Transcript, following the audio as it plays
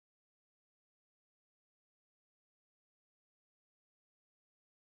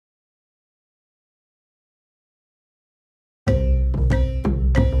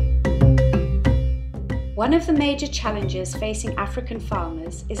One of the major challenges facing African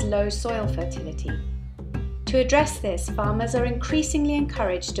farmers is low soil fertility. To address this, farmers are increasingly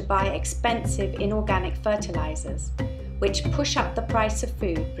encouraged to buy expensive inorganic fertilizers, which push up the price of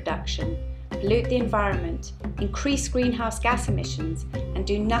food production, pollute the environment, increase greenhouse gas emissions, and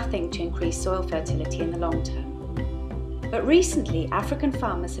do nothing to increase soil fertility in the long term. But recently, African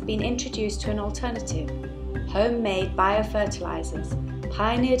farmers have been introduced to an alternative: homemade biofertilizers,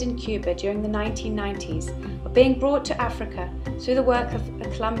 pioneered in Cuba during the 1990s, are being brought to Africa through the work of a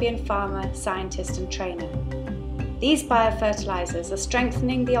Colombian farmer, scientist and trainer. These biofertilizers are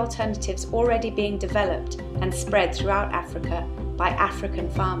strengthening the alternatives already being developed and spread throughout Africa by African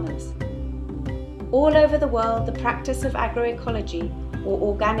farmers. All over the world, the practice of agroecology, or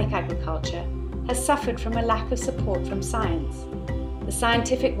organic agriculture, has suffered from a lack of support from science. The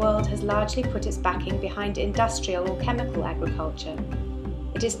scientific world has largely put its backing behind industrial or chemical agriculture.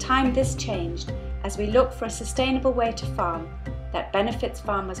 It is time this changed as we look for a sustainable way to farm that benefits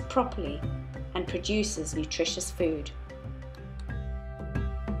farmers properly and produces nutritious food.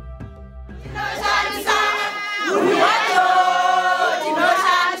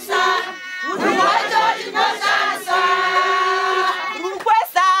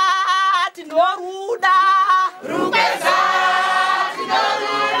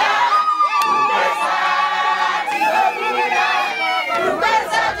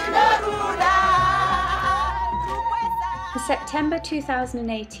 In September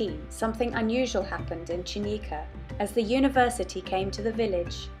 2018, something unusual happened in Chinika as the university came to the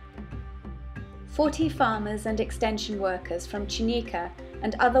village. 40 farmers and extension workers from Chinika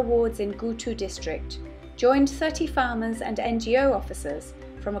and other wards in Gutu district joined 30 farmers and NGO officers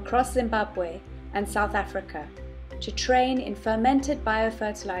from across Zimbabwe and South Africa to train in fermented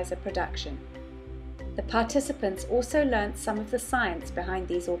biofertilizer production. The participants also learnt some of the science behind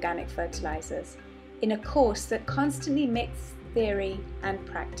these organic fertilizers in a course that constantly mixed theory and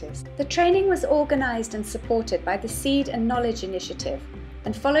practice. The training was organised and supported by the Seed and Knowledge Initiative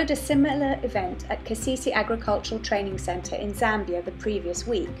and followed a similar event at Kasisi Agricultural Training Centre in Zambia the previous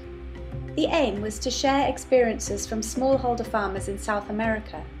week. The aim was to share experiences from smallholder farmers in South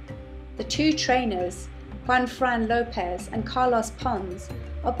America. The two trainers, Juan Fran Lopez and Carlos Pons,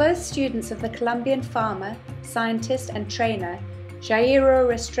 are both students of the Colombian farmer, scientist and trainer Jairo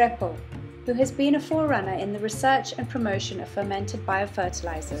Restrepo, who has been a forerunner in the research and promotion of fermented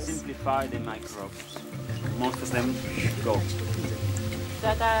biofertilizers. Simplify the microbes. Most of them go.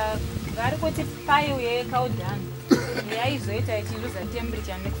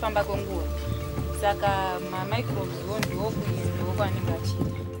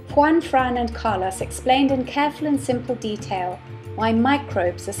 Juan Fran and Carlos explained in careful and simple detail why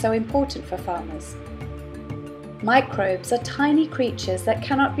microbes are so important for farmers. Microbes are tiny creatures that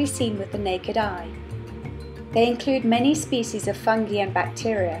cannot be seen with the naked eye. They include many species of fungi and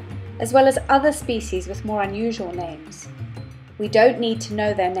bacteria, as well as other species with more unusual names. We don't need to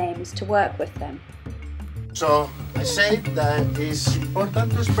know their names to work with them. So I say that it's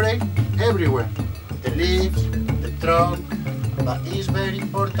important to spray everywhere. The leaves, the trunk, but it's very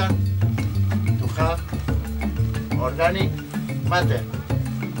important to have organic matter.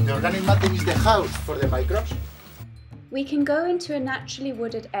 The organic matter is the house for the microbes. We can go into a naturally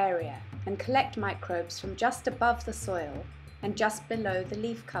wooded area and collect microbes from just above the soil and just below the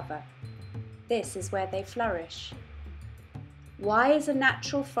leaf cover. This is where they flourish. Why is a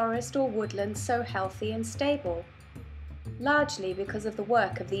natural forest or woodland so healthy and stable? Largely because of the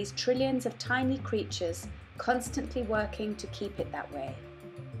work of these trillions of tiny creatures constantly working to keep it that way.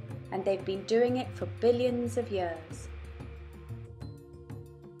 And they've been doing it for billions of years.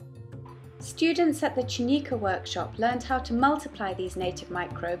 Students at the Chinika workshop learned how to multiply these native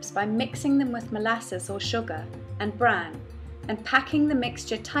microbes by mixing them with molasses or sugar and bran and packing the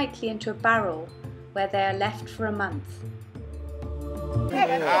mixture tightly into a barrel where they are left for a month.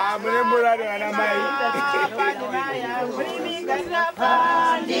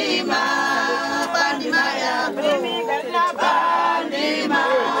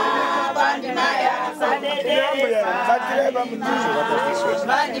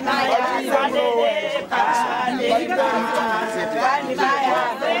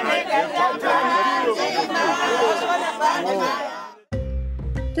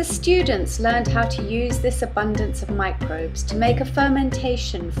 The students learned how to use this abundance of microbes to make a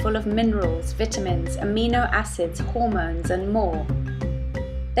fermentation full of minerals, vitamins, amino acids, hormones, and more.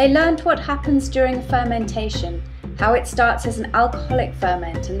 They learned what happens during fermentation, how it starts as an alcoholic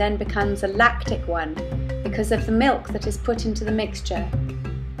ferment and then becomes a lactic one because of the milk that is put into the mixture.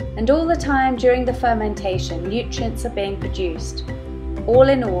 And all the time during the fermentation, nutrients are being produced. All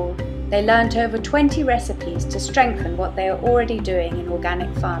in all, They learnt over 20 recipes to strengthen what they are already doing in organic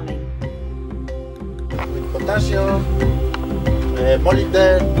farming. With potassium,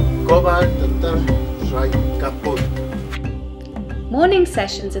 molybdenum, cobalt, so I can put. Morning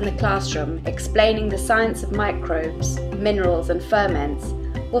sessions in the classroom explaining the science of microbes, minerals and ferments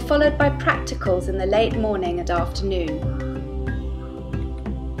were followed by practicals in the late morning and afternoon.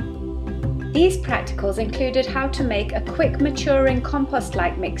 These practicals included how to make a quick maturing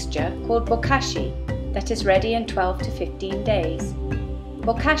compost-like mixture called bokashi that is ready in 12 to 15 days.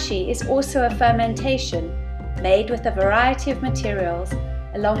 Bokashi is also a fermentation made with a variety of materials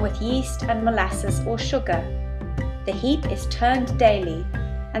along with yeast and molasses or sugar. The heat is turned daily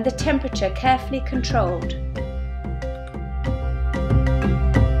and the temperature carefully controlled.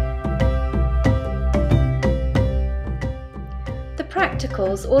 The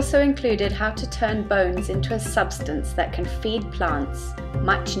practicals also included how to turn bones into a substance that can feed plants,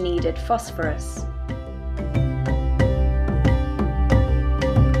 much needed phosphorus.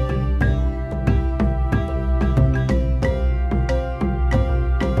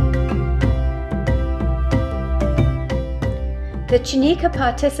 The Chinika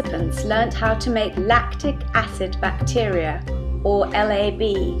participants learnt how to make lactic acid bacteria, or LAB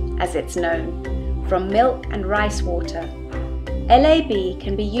as it's known, from milk and rice water. LAB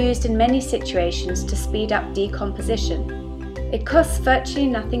can be used in many situations to speed up decomposition. It costs virtually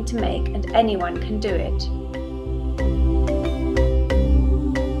nothing to make and anyone can do it.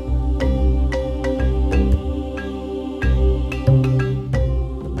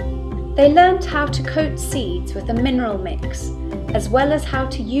 They learnt how to coat seeds with a mineral mix, as well as how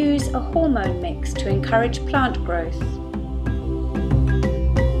to use a hormone mix to encourage plant growth.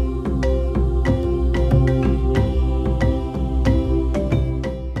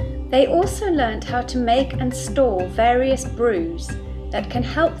 They also learnt how to make and store various brews that can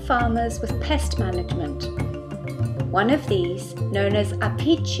help farmers with pest management. One of these, known as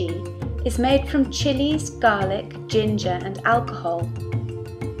apichi, is made from chilies, garlic, ginger and alcohol.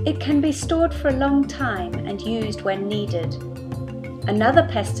 It can be stored for a long time and used when needed. Another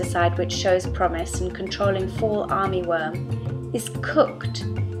pesticide which shows promise in controlling fall armyworm is cooked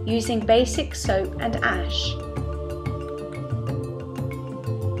using basic soap and ash.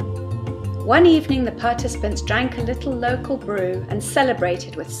 One evening the participants drank a little local brew and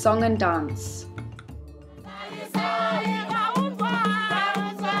celebrated with song and dance.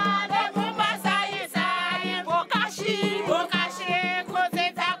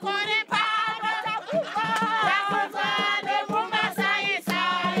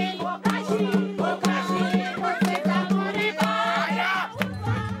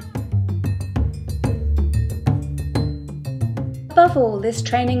 Above all, this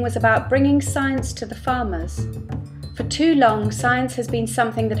training was about bringing science to the farmers. For too long, science has been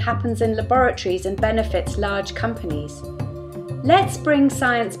something that happens in laboratories and benefits large companies. Let's bring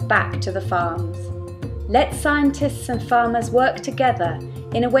science back to the farms. Let scientists and farmers work together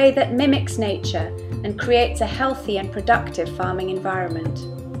in a way that mimics nature and creates a healthy and productive farming environment.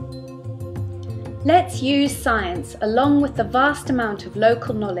 Let's use science along with the vast amount of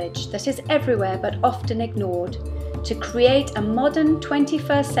local knowledge that is everywhere but often ignored to create a modern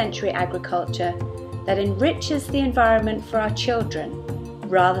 21st century agriculture that enriches the environment for our children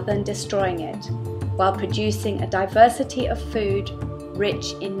rather than destroying it, while producing a diversity of food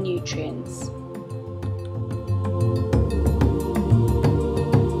rich in nutrients.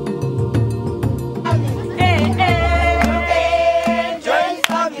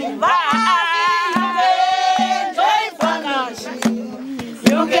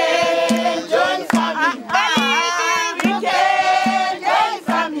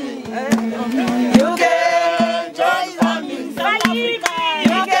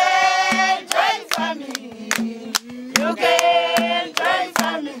 Okay.